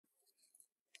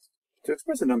To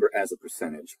express a number as a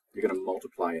percentage, you're going to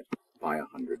multiply it by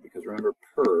 100, because remember,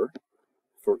 per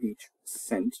for each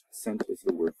cent is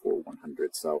the word for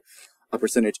 100. So a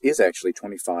percentage is actually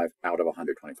 25 out of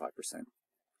 100, 25%.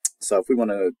 So if we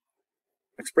want to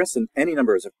express any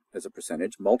number as a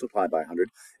percentage, multiply by 100.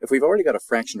 If we've already got a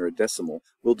fraction or a decimal,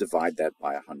 we'll divide that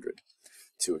by 100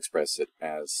 to express it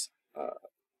as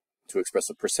to express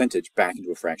a percentage back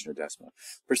into a fraction or decimal.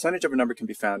 Percentage of a number can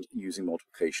be found using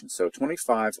multiplication. So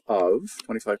 25%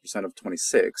 of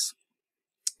 26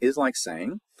 is like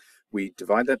saying we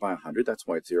divide that by 100. That's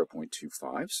why it's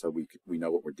 0.25. So we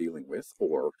know what we're dealing with,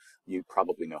 or you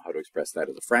probably know how to express that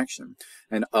as a fraction.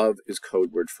 And of is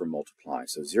code word for multiply.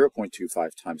 So 0.25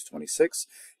 times 26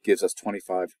 gives us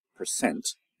 25%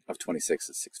 of 26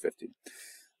 is 650.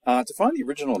 To find the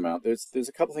original amount, there's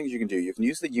a couple things you can do. You can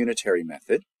use the unitary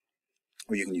method,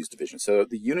 or you can use division. So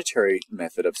the unitary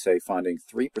method of, say, finding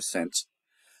 3%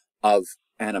 of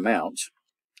an amount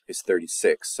is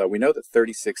 36. So we know that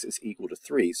 36 is equal to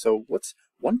 3. So what's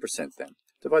 1% then?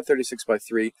 Divide 36 by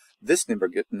 3. This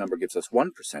number gives us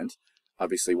 1%.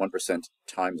 Obviously, 1%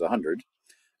 times 100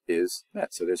 is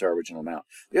that. So there's our original amount.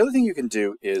 The other thing you can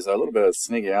do is a little bit of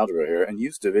sneaky algebra here and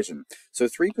use division. So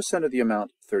 3% of the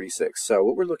amount, 36. So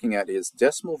what we're looking at is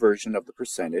decimal version of the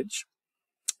percentage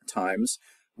times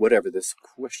whatever this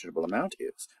questionable amount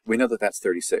is. We know that that's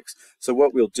 36. So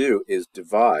what we'll do is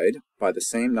divide by the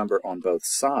same number on both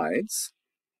sides,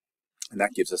 and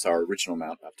that gives us our original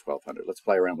amount of 1200. Let's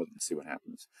play around with it and see what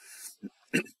happens.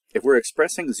 If we're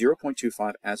expressing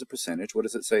 0.25 as a percentage, what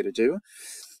does it say to do?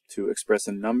 To express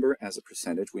a number as a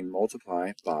percentage, we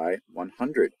multiply by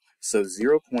 100. So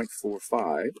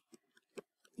 0.45,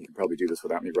 you can probably do this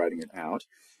without me writing it out,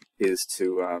 is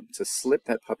to slip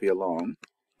that puppy along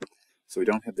so we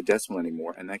don't have the decimal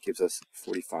anymore, and that gives us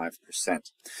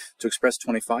 45%. To express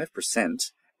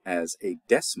 25% as a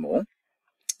decimal,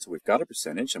 so we've got a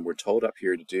percentage, and we're told up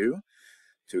here to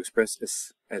express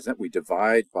as that we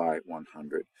divide by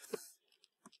 100.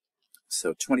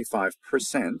 So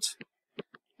 25%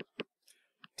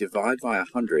 divide by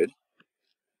 100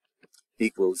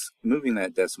 equals moving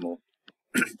that decimal,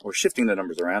 or shifting the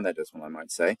numbers around that decimal, I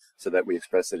might say, so that we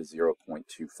express it as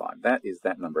 0.25. That is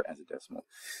that number as a decimal.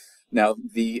 Now,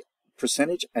 the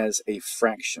percentage as a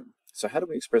fraction. So how do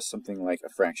we express something like a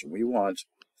fraction? We want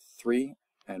 3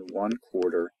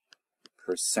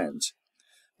 1/4%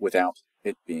 without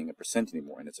it being a percent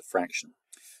anymore, and it's a fraction.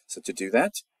 So to do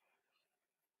that,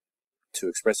 to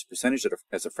express a percentage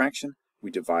as a fraction, we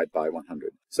divide by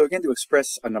 100. So again, to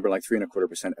express a number like 3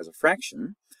 1/4% as a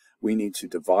fraction, we need to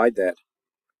divide that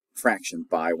fraction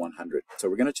by 100. So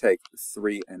we're going to take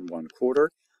 3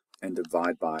 1/4 and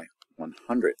divide by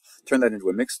 100. Turn that into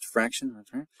a mixed fraction.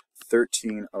 That's right.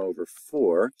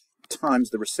 13/4 times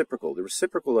the reciprocal. The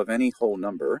reciprocal of any whole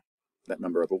number, that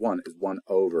number over 1, is 1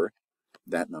 over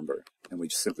that number. And we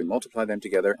just simply multiply them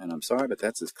together, and I'm sorry, but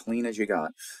that's as clean as you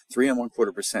got. 3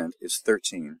 1/4% is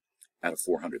 13 out of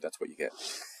 400. That's what you get.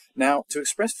 Now, to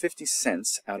express 50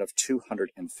 cents out of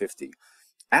 250,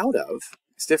 out of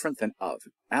is different than of.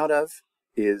 Out of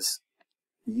is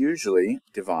usually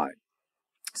divide.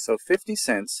 So 50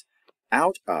 cents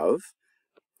out of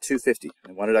 250.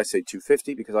 And why did I say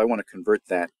 250? Because I want to convert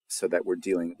that so that we're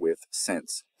dealing with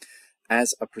cents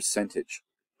as a percentage.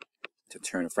 To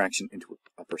turn a fraction into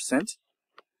a percent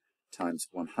times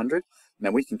 100.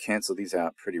 Now we can cancel these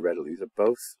out pretty readily. These are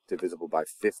both divisible by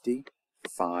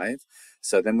 55.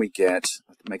 So then we get,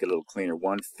 let's make it a little cleaner,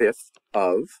 1/5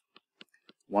 of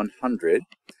 100,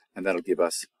 and that'll give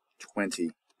us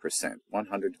 20%.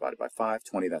 100 divided by 5,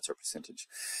 20, that's our percentage.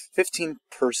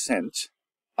 15%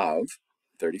 of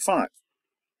 35.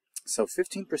 So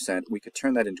 15%, we could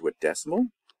turn that into a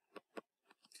decimal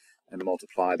and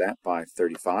multiply that by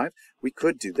 35. We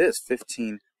could do this,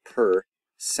 15%,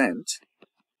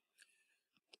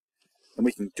 and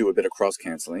we can do a bit of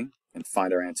cross-canceling and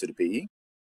find our answer to be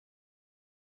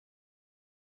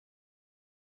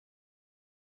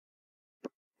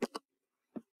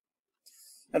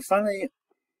and finally,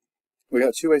 we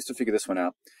got 2 ways to figure this one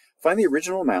out. Find the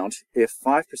original amount if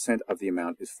 5% of the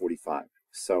amount is 45.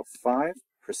 So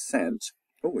 5%,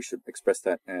 we should express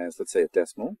that as, let's say, a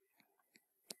decimal,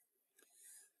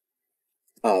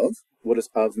 of, what does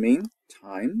of mean?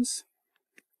 Times,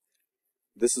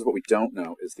 this is what we don't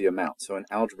know, is the amount. So in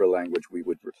algebra language, we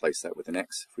would replace that with an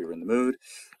X if we were in the mood,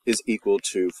 is equal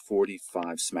to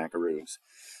 45 smackaroos.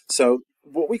 So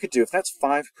what we could do, if that's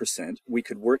 5%, we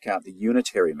could work out the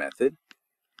unitary method.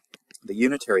 The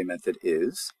unitary method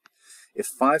is, if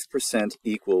 5%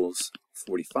 equals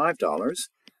 $45,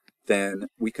 then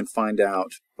we can find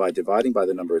out by dividing by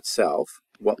the number itself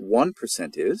what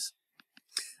 1% is,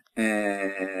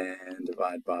 and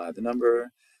divide by the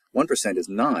number. 1% is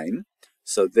 9,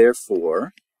 so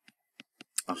therefore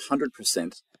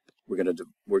 100%, we're going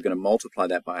to multiply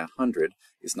that by 100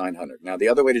 is 900. Now the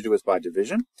other way to do is by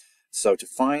division. So to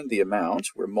find the amount,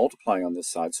 we're multiplying on this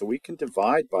side, so we can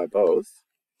divide by both.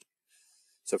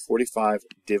 So 45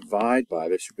 divide by,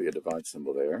 there should be a divide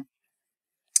symbol there,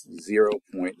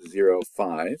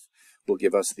 0.05 will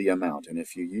give us the amount. And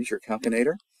if you use your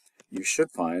calculator, you should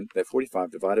find that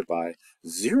 45 divided by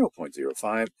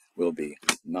 0.05 will be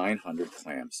 900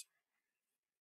 clams.